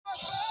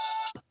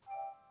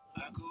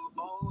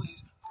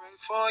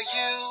for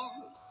you.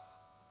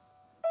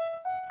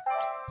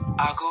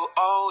 I go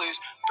always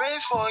pray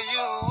for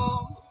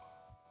you.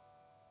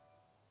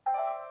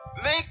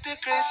 Make the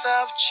grace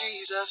of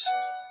Jesus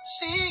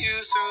see you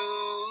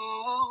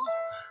through.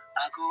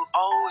 I go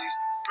always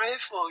pray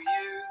for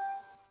you.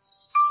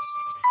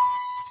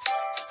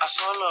 As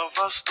all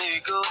of us they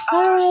go.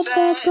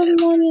 Alright, good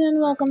morning and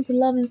welcome to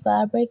Love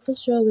Inspired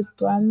Breakfast Show with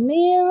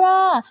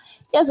Pramira.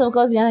 Yes, of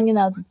course, you're hanging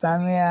out with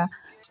Pramira,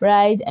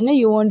 right? I know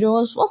you're wondering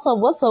what's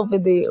up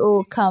with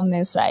the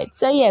calmness, right?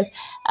 So yes,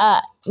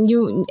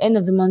 you end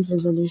of the month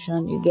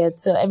resolution you get,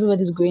 so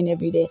everybody's growing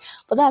every day.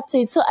 But that's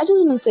it. So I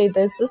just want to say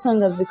this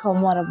song has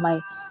become one of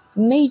my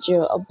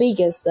major or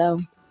biggest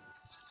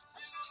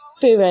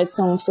favorite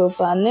songs so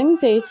far. And let me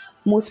say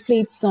most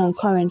played song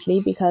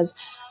currently because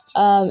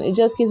it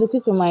just gives a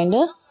quick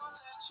reminder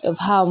of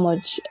how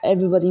much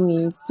everybody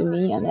means to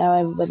me and how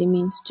everybody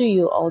means to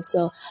you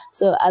also.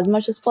 So as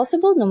much as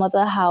possible, no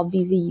matter how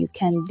busy you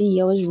can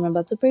be, always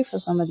remember to pray for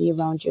somebody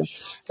around you.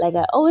 Like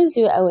I always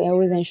do, I will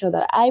always ensure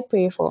that I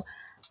pray for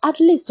at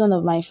least one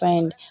of my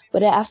friends.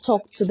 Whether I've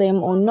talked to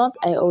them or not,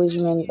 I always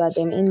remember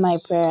them in my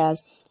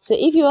prayers. So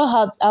if you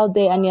are out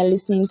there and you're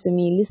listening to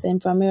me, listen,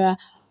 Pramira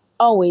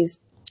always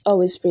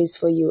prays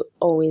for you.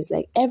 Always,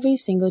 like every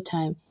single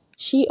time,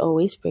 she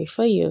always pray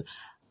for you.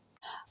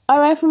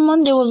 Alright, from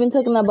Monday we've been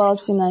talking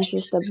about financial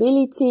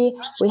stability.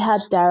 We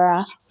had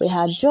Dara, we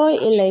had Joy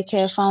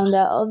Ileke,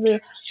 founder of the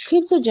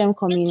Crypto Gem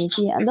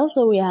community, and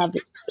also we have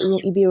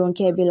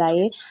Ibirunke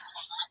Bilaye.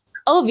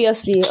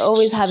 Obviously,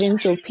 always having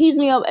to piece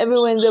me up every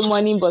Wednesday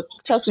morning, but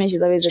trust me,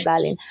 she's always a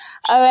darling.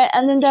 Alright,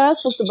 and then Dara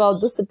spoke about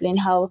discipline,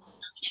 how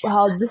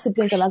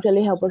discipline can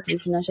actually help us be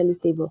financially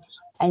stable.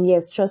 And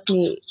yes, trust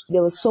me,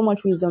 there was so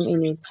much wisdom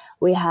in it.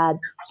 We had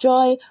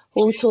Joy,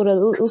 who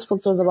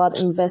spoke to us about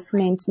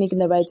investment, making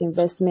the right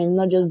investment,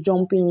 not just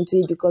jumping into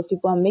it because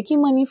people are making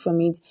money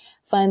from it.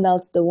 Find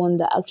out the one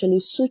that actually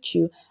suits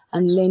you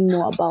and learn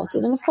more about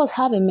it. And of course,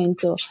 have a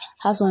mentor,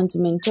 have someone to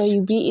mentor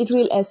you, be it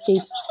real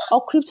estate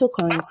or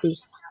cryptocurrency.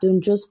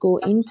 Don't just go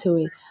into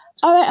it.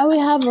 All right, and we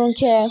have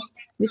Ronke.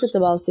 We talked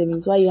about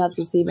savings, why you have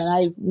to save, and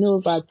I know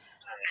that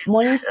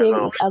money saved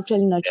is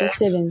actually not just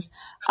savings.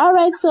 All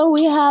right, so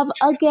we have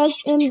a guest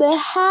in the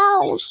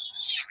house.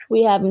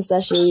 We have Mr.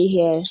 Sheyi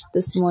here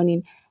this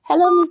morning.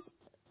 Hello, Miss.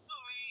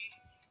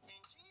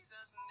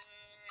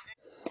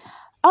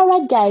 All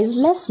right, guys,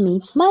 let's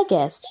meet my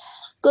guest.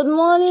 Good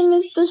morning,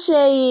 Mr.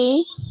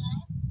 Sheyi.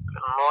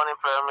 Good morning,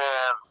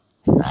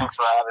 Premier. Thanks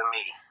for having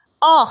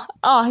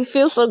me. It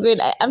feels so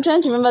good. I'm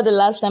trying to remember the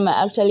last time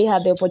I actually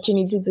had the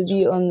opportunity to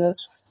be on the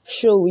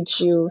show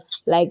with you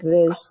like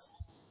this.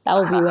 That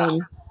would be when.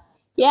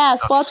 Yeah,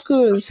 Sport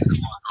Cruise.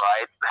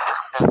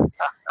 Right?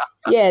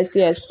 Yes,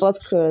 Sport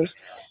Cruise.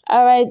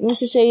 All right,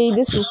 Mr. Sheyi,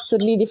 this is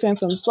totally different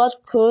from Sport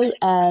Cruise,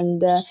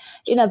 and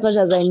in as much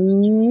as I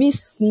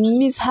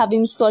miss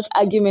having such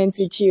arguments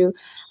with you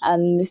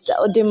and Mr.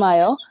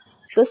 Odemayo,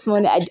 this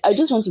morning I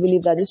just want to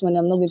believe that this morning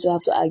I'm not going to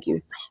have to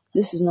argue.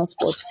 This is not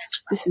sports.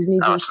 This is me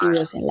being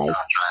serious in life.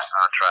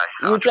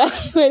 I'll try.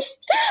 Wait.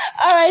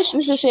 All right,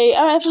 Mr. Sheyi.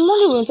 All right, from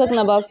Monday we were talking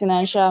about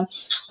financial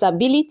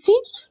stability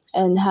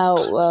and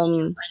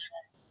how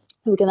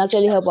we can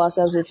actually help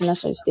ourselves be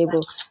financially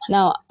stable.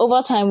 Now,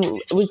 over time, we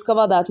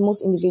discovered that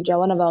most individuals,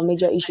 one of our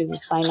major issues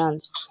is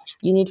finance.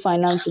 You need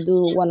finance to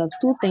do one or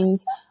two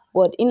things,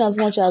 but in as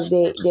much as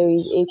there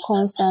is a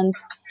constant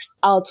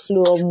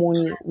outflow of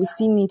money, we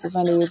still need to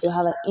find a way to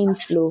have an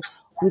inflow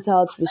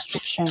without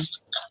restriction.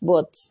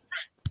 But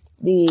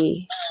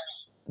the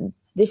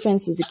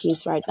difference is the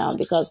case right now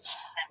because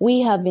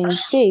we have been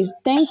faced,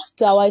 thanks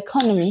to our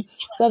economy,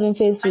 we have been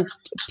faced with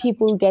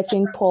people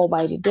getting poor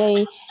by the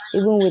day.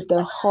 Even with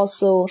the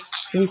hustle,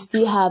 we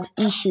still have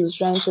issues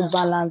trying to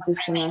balance these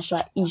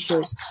financial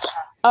issues.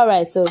 All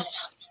right, so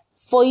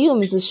for you,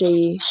 Mrs.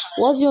 Sheyi,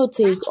 what's your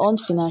take on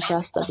financial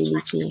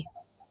stability?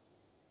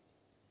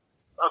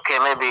 Okay,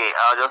 maybe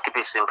I'll just keep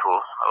it simple.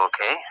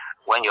 Okay,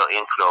 when your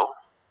inflow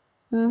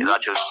is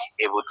actually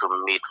able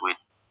to meet with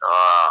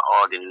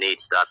all the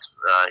needs that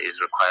is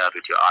required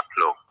with your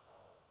outflow.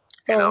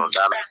 You know,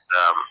 that means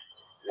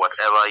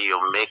whatever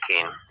you're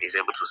making is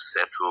able to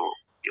settle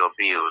your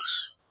bills.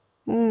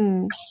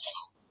 You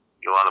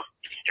want to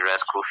address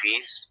school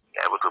fees,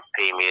 you're able to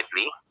pay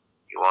immediately.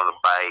 You want to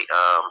buy,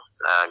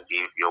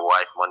 give your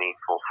wife money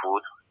for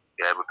food,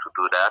 you're able to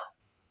do that.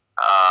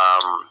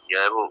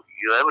 You're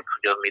able to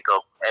just meet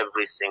up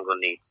every single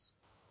needs.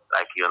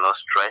 Like you're not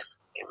stressed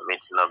in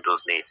meeting up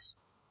those needs.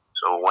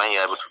 So when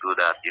you're able to do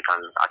that, you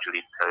can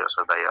actually tell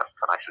yourself that you're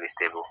financially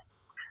stable.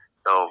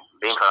 So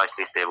being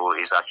financially stable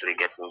is actually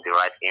getting the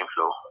right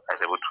inflow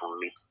that's able to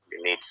meet the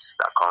needs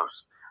that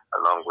comes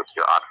along with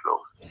your outflow.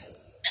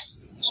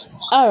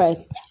 All right.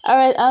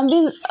 I'm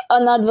being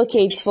an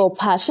advocate for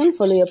passion.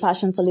 Follow your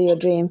passion, follow your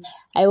dream.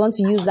 I want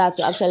to use that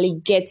to actually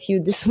get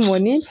you this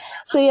morning.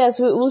 So yes,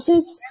 we'll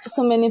see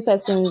so many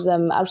persons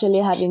actually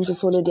having to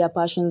follow their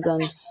passions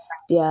and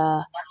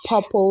their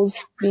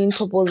purpose, being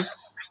purpose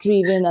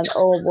driven and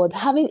all, but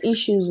having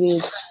issues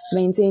with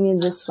maintaining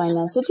this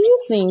finance. So do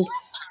you think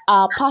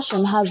our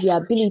passion has the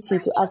ability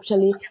to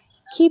actually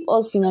keep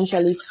us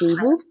financially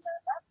stable,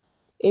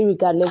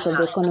 regardless of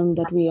the economy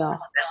that we are?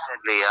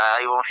 Definitely. I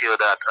even feel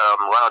that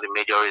one of the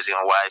major reasons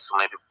why so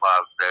many people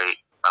are very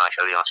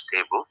financially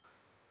unstable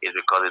is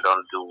because they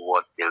don't do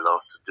what they love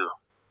to do.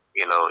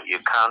 You know, you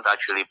can't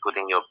actually put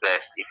in your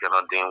best if you're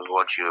not doing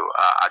what you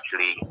are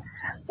actually,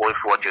 or if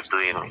what you're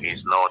doing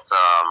is not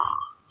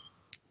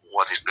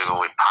what is driven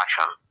with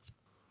passion.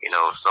 You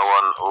know,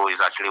 someone who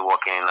is actually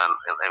working in an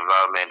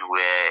environment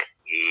where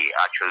he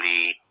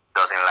actually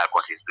doesn't like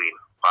what he's doing,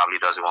 probably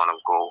doesn't want to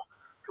go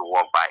to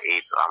work by 8,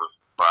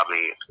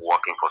 probably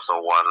working for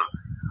someone.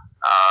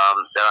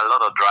 There are a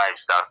lot of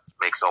drives that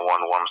make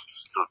someone want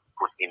to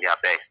put in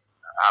their best.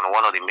 And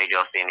one of the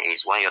major things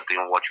is when you're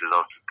doing what you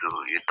love to do,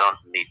 you don't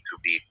need to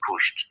be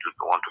pushed to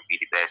want to be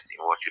the best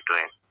in what you're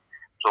doing.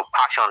 So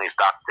passion is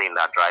that thing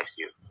that drives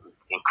you.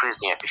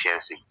 Increasing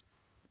efficiency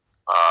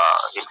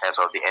in terms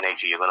of the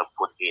energy you're going to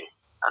put in.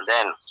 And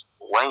then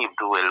when you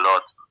do a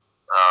lot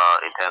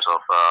in terms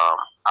of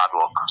hard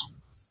work,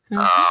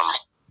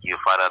 you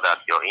find out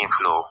that your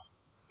inflow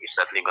is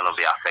certainly going to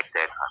be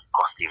affected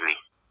positively.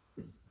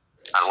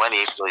 And when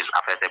the inflow is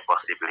affected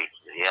positively,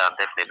 yeah,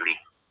 definitely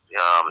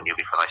you'll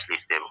be financially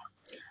stable.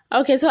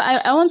 Okay, so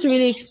I want to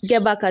really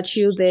get back at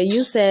you there.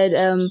 You said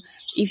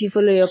if you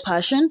follow your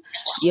passion,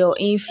 your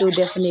inflow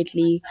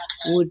definitely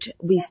would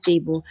be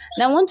stable.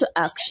 Now I want to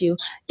ask you,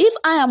 if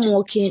I am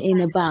working in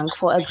a bank,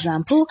 for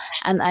example,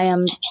 and I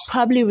am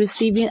probably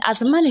receiving,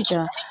 as a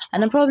manager,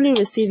 and I'm probably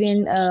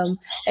receiving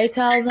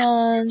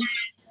 8,000,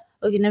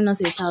 okay, let me not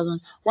say 8,000,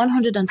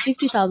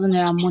 150,000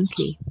 naira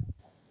monthly.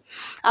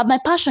 My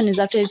passion is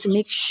actually to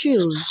make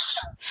shoes.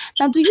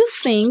 Now, do you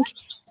think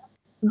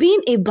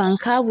being a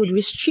banker would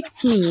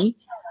restrict me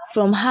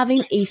from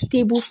having a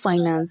stable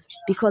finance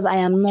because I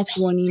am not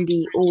running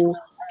the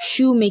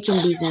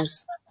shoemaking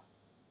business?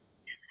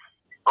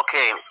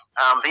 Okay,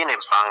 being a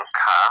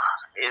banker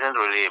isn't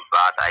really a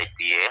bad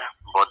idea,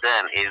 but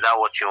then is that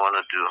what you want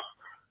to do?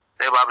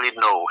 Probably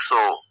no. So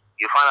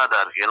you find out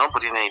that you're not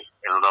putting in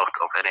a lot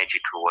of energy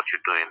to what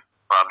you're doing.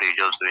 Probably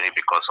you're just doing it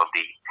because of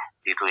the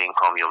little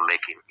income you're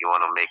making. You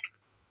want to make.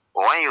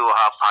 But when you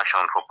have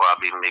passion for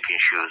probably making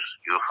shoes,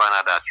 you find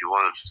out that you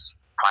want to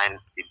find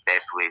the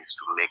best ways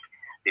to make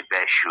the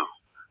best shoe.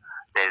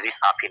 There's this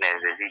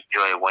happiness, there's this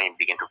joy when you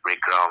begin to break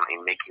ground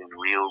in making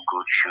real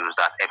good shoes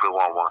that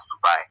everyone wants to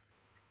buy.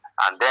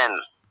 And then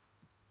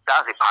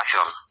that's a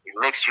passion. It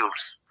makes you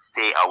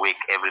stay awake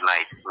every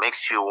night. It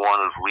makes you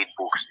want to read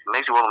books. It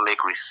makes you want to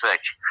make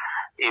research.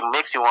 It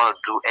makes you want to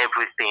do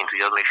everything to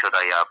just make sure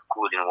that you are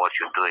good in what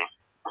you're doing.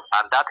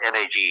 And that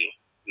energy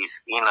is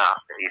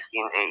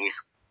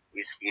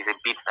is a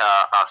bit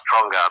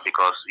stronger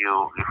because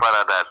you find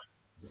out that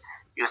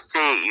you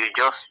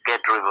just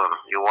get driven.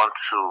 You want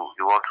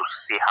to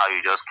see how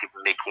you just keep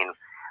making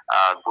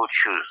good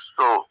shoes.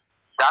 So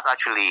that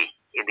actually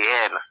in the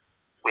end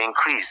we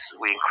increase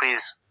the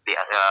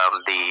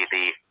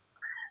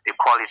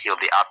quality of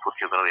the output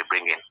you're going to be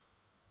bringing,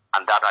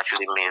 and that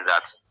actually means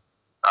that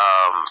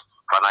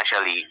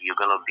financially you're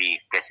going to be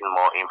getting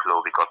more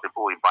inflow because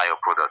people will buy your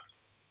product.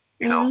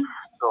 You know,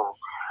 so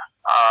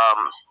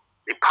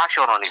the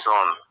passion on its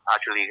own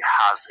actually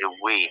has a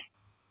way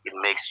it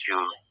makes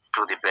you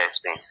do the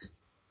best things,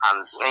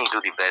 and when you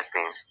do the best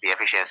things, the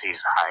efficiency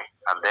is high,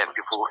 and then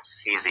people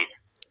seize it,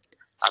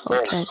 and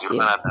then you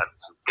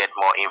get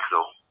more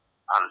inflow,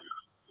 and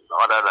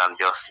other than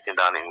just sitting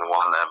down in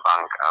one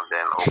bank and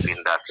then hoping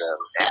that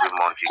every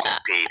month you get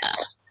paid.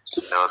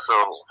 You know, so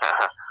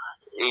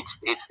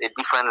it's a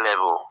different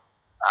level,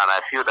 and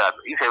I feel that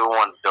if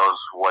everyone does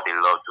what they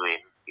love doing,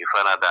 you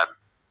find out that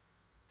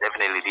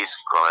definitely this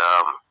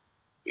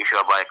issue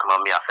about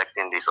economy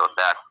affecting this or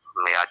that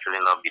may actually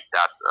not be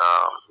that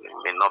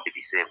may not be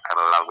the same kind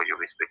of language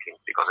you'll be speaking,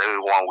 because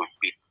everyone will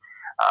beat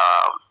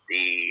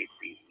the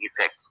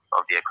effects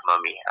of the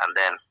economy and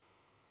then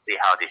see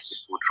how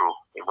this go through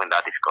even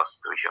that difficult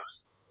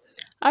situations.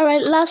 All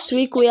right. Last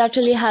week we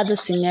actually had a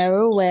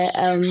scenario where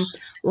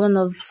one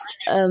of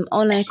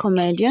online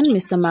comedian,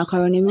 Mr.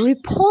 Macaroni,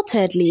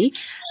 reportedly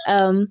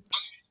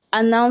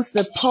announced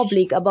the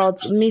public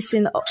about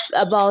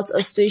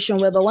a situation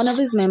whereby one of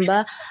his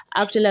members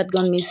actually had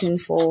gone missing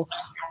for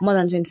more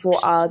than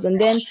 24 hours, and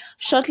then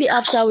shortly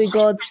after we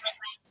got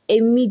a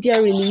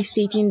media release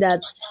stating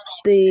that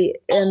the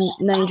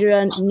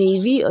Nigerian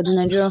Navy or the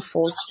Nigerian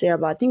force,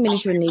 I think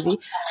military Navy,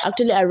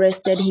 actually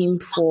arrested him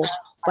for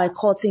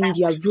boycotting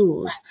their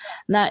rules.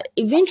 Now,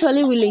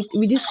 eventually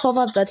we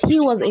discovered that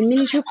he was a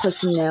military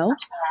personnel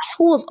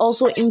who was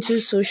also into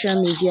social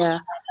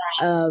media.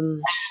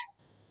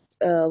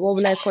 What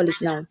will I call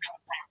it now?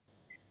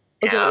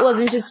 Okay, he was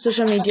into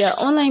social media,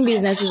 online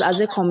businesses as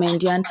a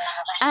comedian,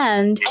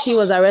 and he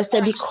was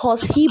arrested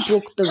because he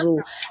broke the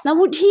rule. Now,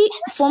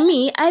 for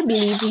me, I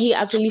believe he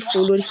actually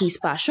followed his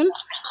passion,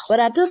 but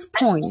at this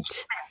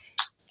point,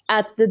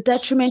 at the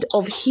detriment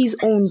of his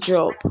own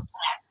job,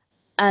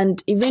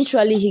 and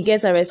eventually he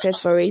gets arrested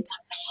for it.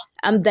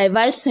 I'm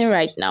diverting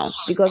right now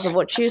because of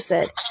what you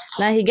said.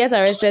 Now he gets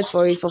arrested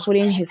for it for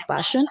following his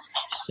passion,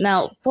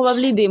 Now,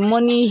 probably the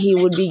money he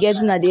would be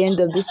getting at the end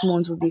of this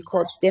month would be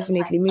cut.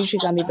 Definitely, military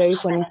can be very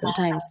funny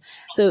sometimes.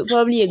 So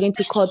probably you're going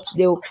to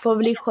they'll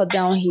probably cut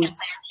down his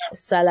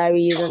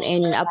salaries and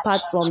earning,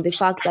 apart from the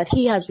fact that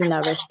he has been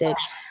arrested.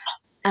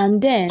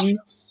 And then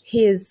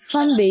his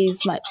fan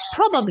base might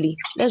probably,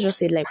 let's just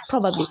say like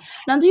probably.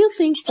 Now, do you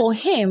think for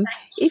him,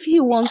 if he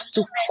wants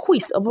to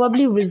quit or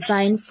probably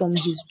resign from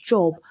his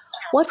job,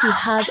 what he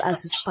has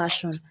as his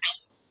passion,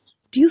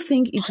 do you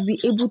think it will be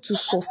able to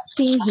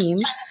sustain him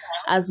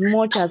as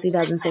much as it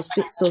has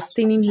been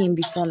sustaining him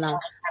before now?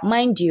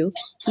 Mind you,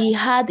 he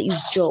had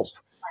his job,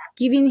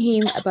 giving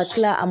him a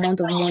particular amount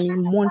of money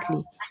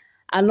monthly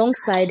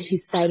alongside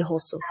his side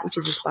hustle, which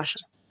is his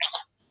passion.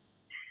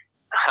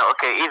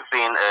 Okay, if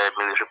being a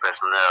military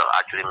personnel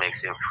actually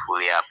makes him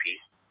fully happy,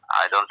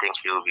 I don't think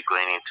he will be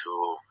going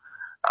into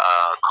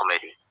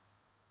comedy.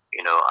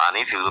 And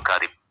if you look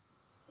at it,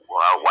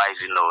 why is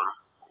he known?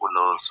 Who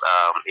knows?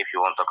 If you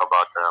want to talk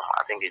about,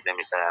 I think his name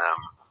is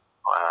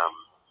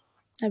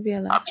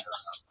Abiola.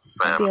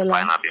 Fine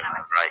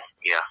Abiola, right?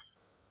 Yeah.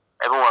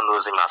 Everyone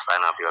knows him as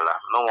Fine Abiola.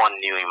 No one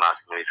knew him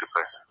as a military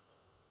person.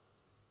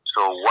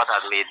 So what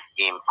has made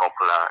him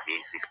popular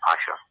is his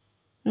passion.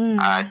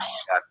 I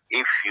think that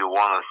if you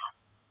want to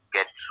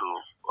get to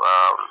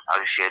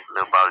appreciate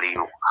the value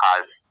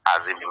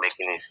has he been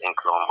making his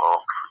income or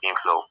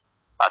inflow,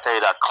 I'll tell you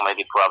that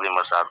comedy probably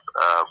might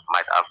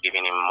have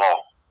given him more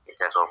in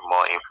terms of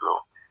more inflow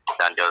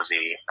than just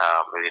the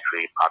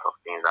military part of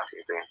things that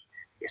he's doing.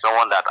 It's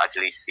someone that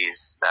actually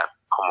sees that,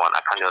 come on,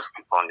 I can't just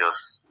keep on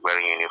just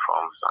wearing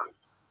uniforms and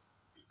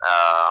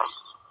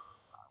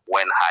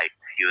when I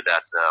feel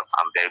that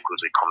I'm very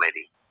good with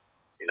comedy.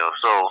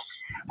 So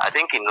I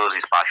think he knows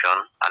his passion,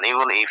 and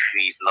even if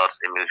he's not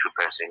a military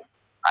person,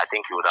 I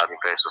think he would have been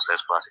very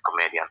successful as a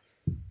comedian.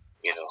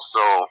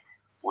 So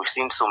we've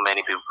seen so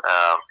many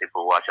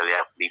people who actually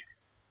have lived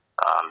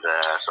and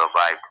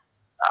survived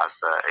as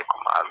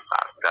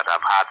that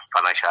have had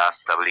financial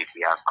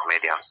stability as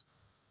comedians.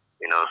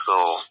 So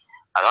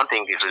I don't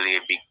think it's really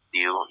a big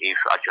deal if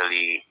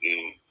actually he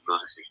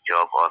loses his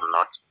job or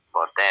not.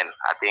 But then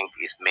I think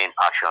his main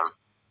passion,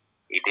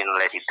 he didn't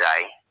let it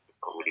die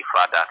with the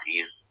fact that he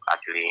is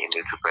actually a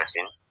military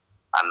person.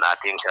 And I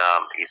think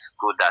it's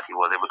good that he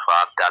was able to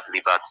have that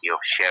liberty of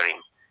sharing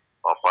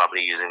or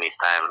probably using his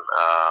time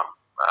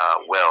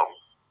well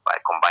by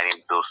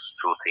combining those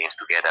two things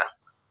together,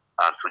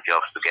 two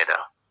jobs together.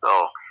 So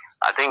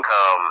I think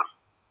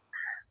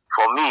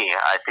for me,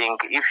 I think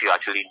if you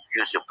actually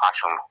use your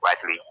passion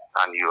rightly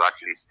and you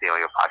actually stay on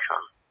your passion,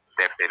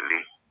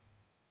 definitely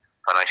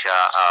financial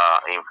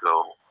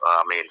inflow,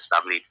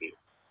 stability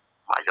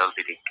might just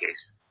be the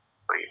case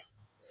for you.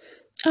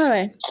 All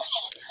right.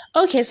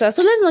 Okay, sir.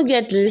 So let's not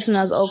get the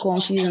listeners all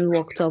confused and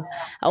worked up.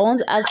 I want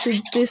to ask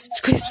you this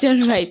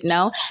question right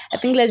now. I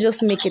think let's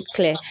just make it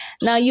clear.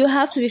 Now, you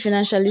have to be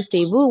financially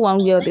stable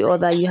one way or the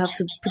other. You have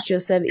to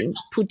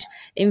put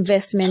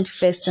investment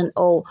first and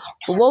all.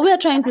 But what we are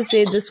trying to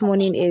say this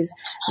morning is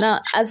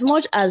now, as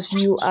much as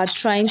you are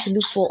trying to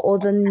look for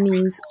other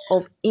means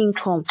of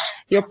income,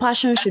 your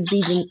passion should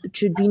be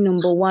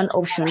number one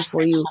option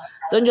for you.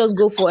 Don't just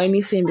go for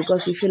anything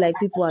because you feel like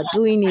people are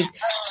doing it.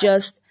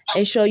 Just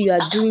ensure you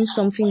are doing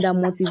something that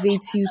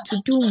motivates you to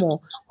do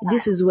more.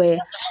 This is where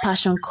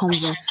passion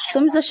comes in.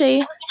 So, Mr.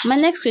 Shea, my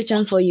next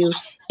question for you,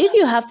 if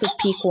you have to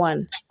pick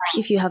one,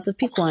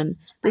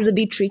 this is a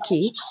bit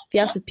tricky. If you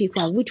have to pick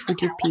one, which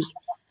would you pick?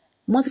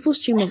 Multiple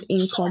stream of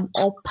income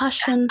or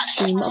passion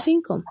stream of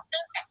income?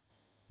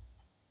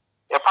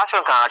 Your passion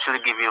can actually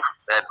give you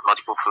that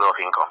multiple flow of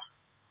income.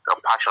 Your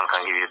passion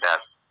can give you that.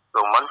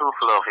 So multiple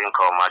flow of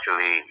income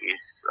actually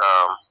is,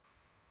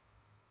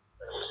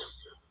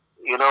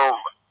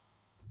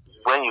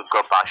 when you've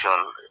got passion,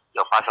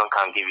 your passion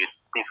can give you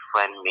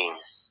different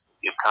means.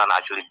 You can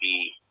actually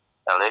be,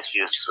 let's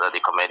use the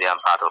comedian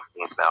part of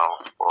things now,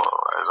 for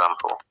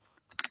example.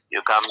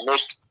 You can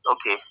make,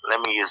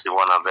 let me use the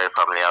one I'm very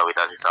familiar with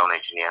as a sound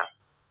engineer.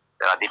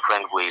 There are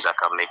different ways I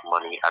can make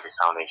money as a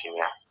sound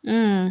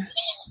engineer.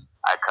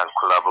 I can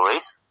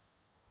collaborate.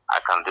 I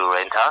can do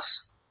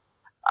rentals.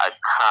 I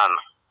can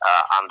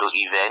handle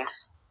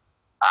events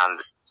and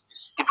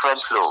different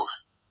flows.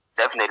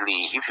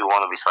 Definitely, if you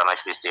want to be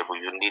financially stable,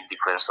 you need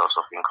different sources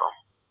of income.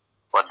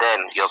 But then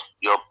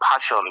your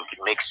passion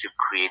makes you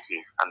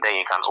creative, and then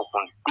you can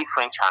open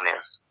different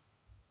channels.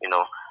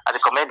 As a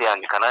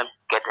comedian, you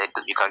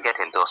can get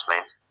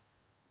endorsements.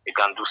 You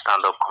can do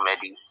stand-up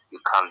comedy.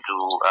 You can do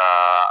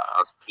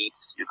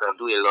skits. You can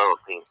do a lot of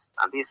things,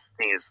 and these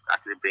things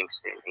actually brings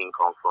in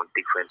income from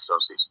different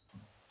sources.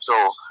 So,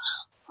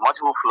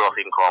 multiple flow of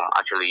income.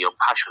 Actually, your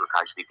passion can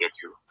actually get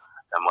you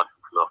a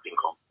multiple flow of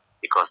income,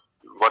 because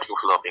multiple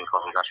flow of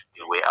income is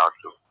actually a way out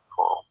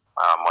for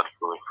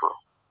multiple inflow.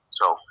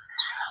 So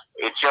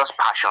it's just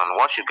passion.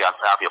 Once you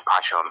have your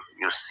passion,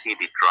 you see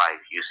the drive,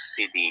 you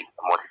see the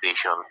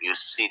motivation, you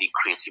see the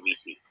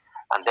creativity,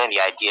 and then the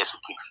ideas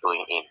will keep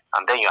flowing in,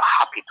 and then you're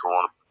happy to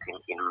want to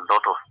put in a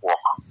lot of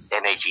work,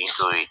 energy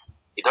into it.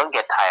 You don't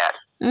get tired.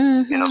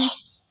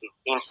 It's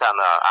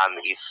internal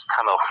and it's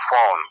kind of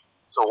fun.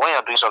 So when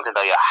you're doing something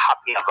that you're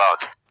happy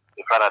about,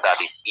 you find out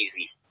that it's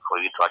easy for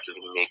you to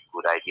actually make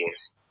good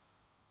ideas.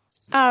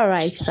 All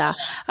right, sir.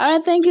 All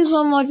right, thank you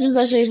so much,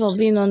 Mr. Shay, for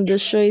being on the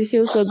show. It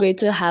feels so great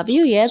to have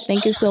you here.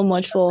 Thank you so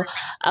much for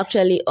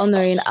actually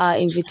honoring our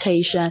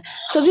invitation.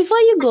 So before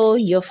you go,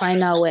 your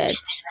final words.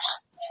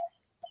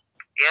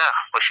 Yeah,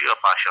 pursue your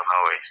passion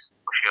always.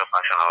 Pursue your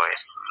passion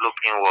always. Look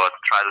inward,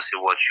 try to see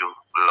what you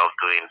love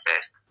doing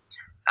best,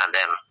 and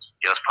then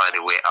just find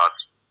a way out.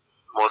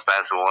 Most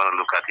times we want to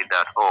look at it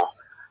that, oh,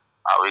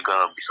 are we going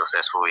to be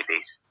successful with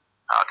this?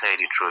 I'll tell you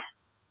the truth.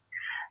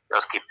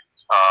 Just keep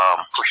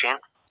pushing,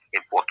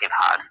 keep working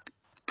hard.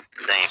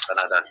 Then you find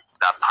out that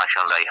that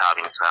passion that you have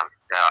in time,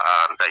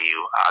 that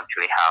you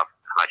actually have,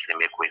 can actually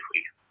make way for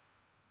you.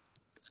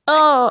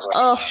 Oh,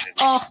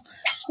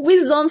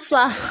 wisdom,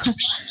 sir.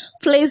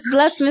 Please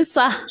bless me,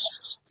 sir.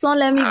 Don't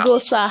let me go,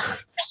 sir.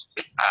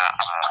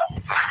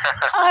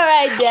 All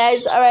right,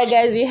 guys,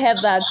 you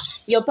have that.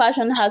 Your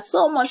passion has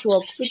so much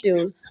work to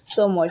do,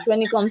 so much. When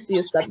it comes to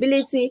your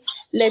stability,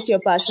 let your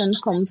passion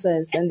come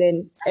first, and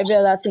then every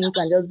other thing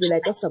can just be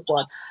like a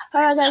support.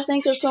 All right, guys,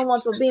 thank you so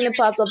much for being a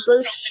part of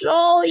the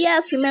show.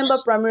 Yes, remember,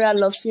 Primera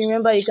loves you.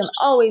 Remember, you can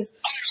always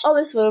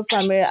follow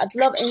Primera at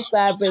Love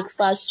Inspired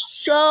Breakfast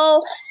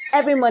Show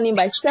every morning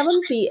by 7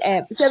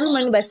 p.m. Every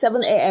morning by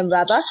 7 a.m.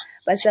 rather,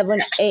 by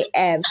 7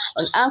 a.m.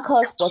 on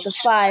Anchor,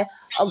 Spotify,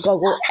 or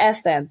Google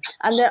FM.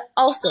 And then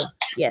also,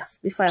 yes,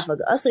 before I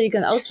forget, also you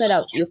can also send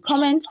out your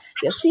comments,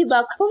 your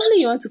feedback.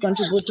 Probably you want to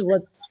contribute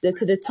to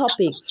the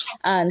topic,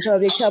 and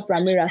probably tell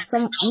Primera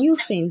some new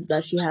things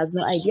that she has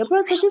no idea.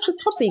 Probably suggest a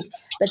topic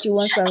that you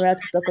want Primera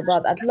to talk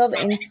about at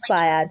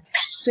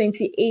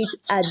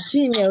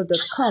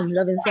loveinspired28@gmail.com,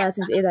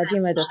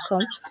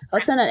 loveinspired28@gmail.com, or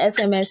send an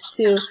SMS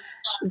to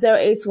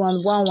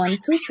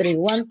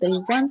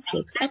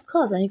 08111231316. Of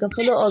course, and you can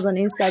follow us on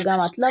Instagram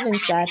at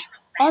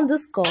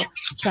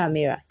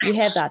loveinspired_Primera. You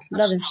heard that,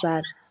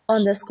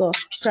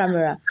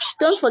 loveinspired_Primera.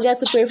 Don't forget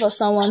to pray for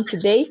someone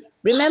today.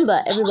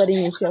 Remember, everybody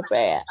needs your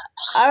prayer.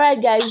 All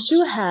right, guys,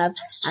 do have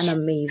an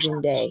amazing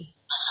day.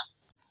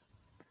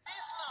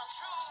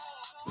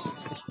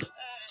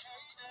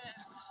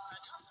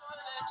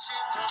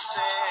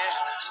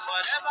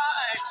 Whatever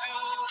I do,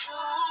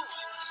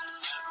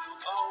 I will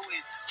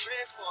always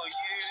pray for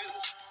you.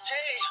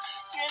 Hey,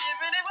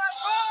 even if I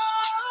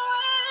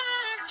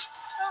fall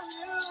from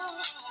you,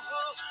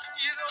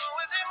 you're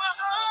always in my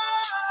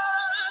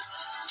heart.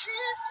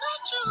 It's not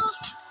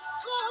true.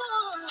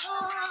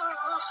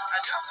 I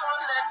just want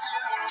to let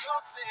you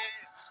know, say,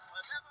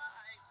 whatever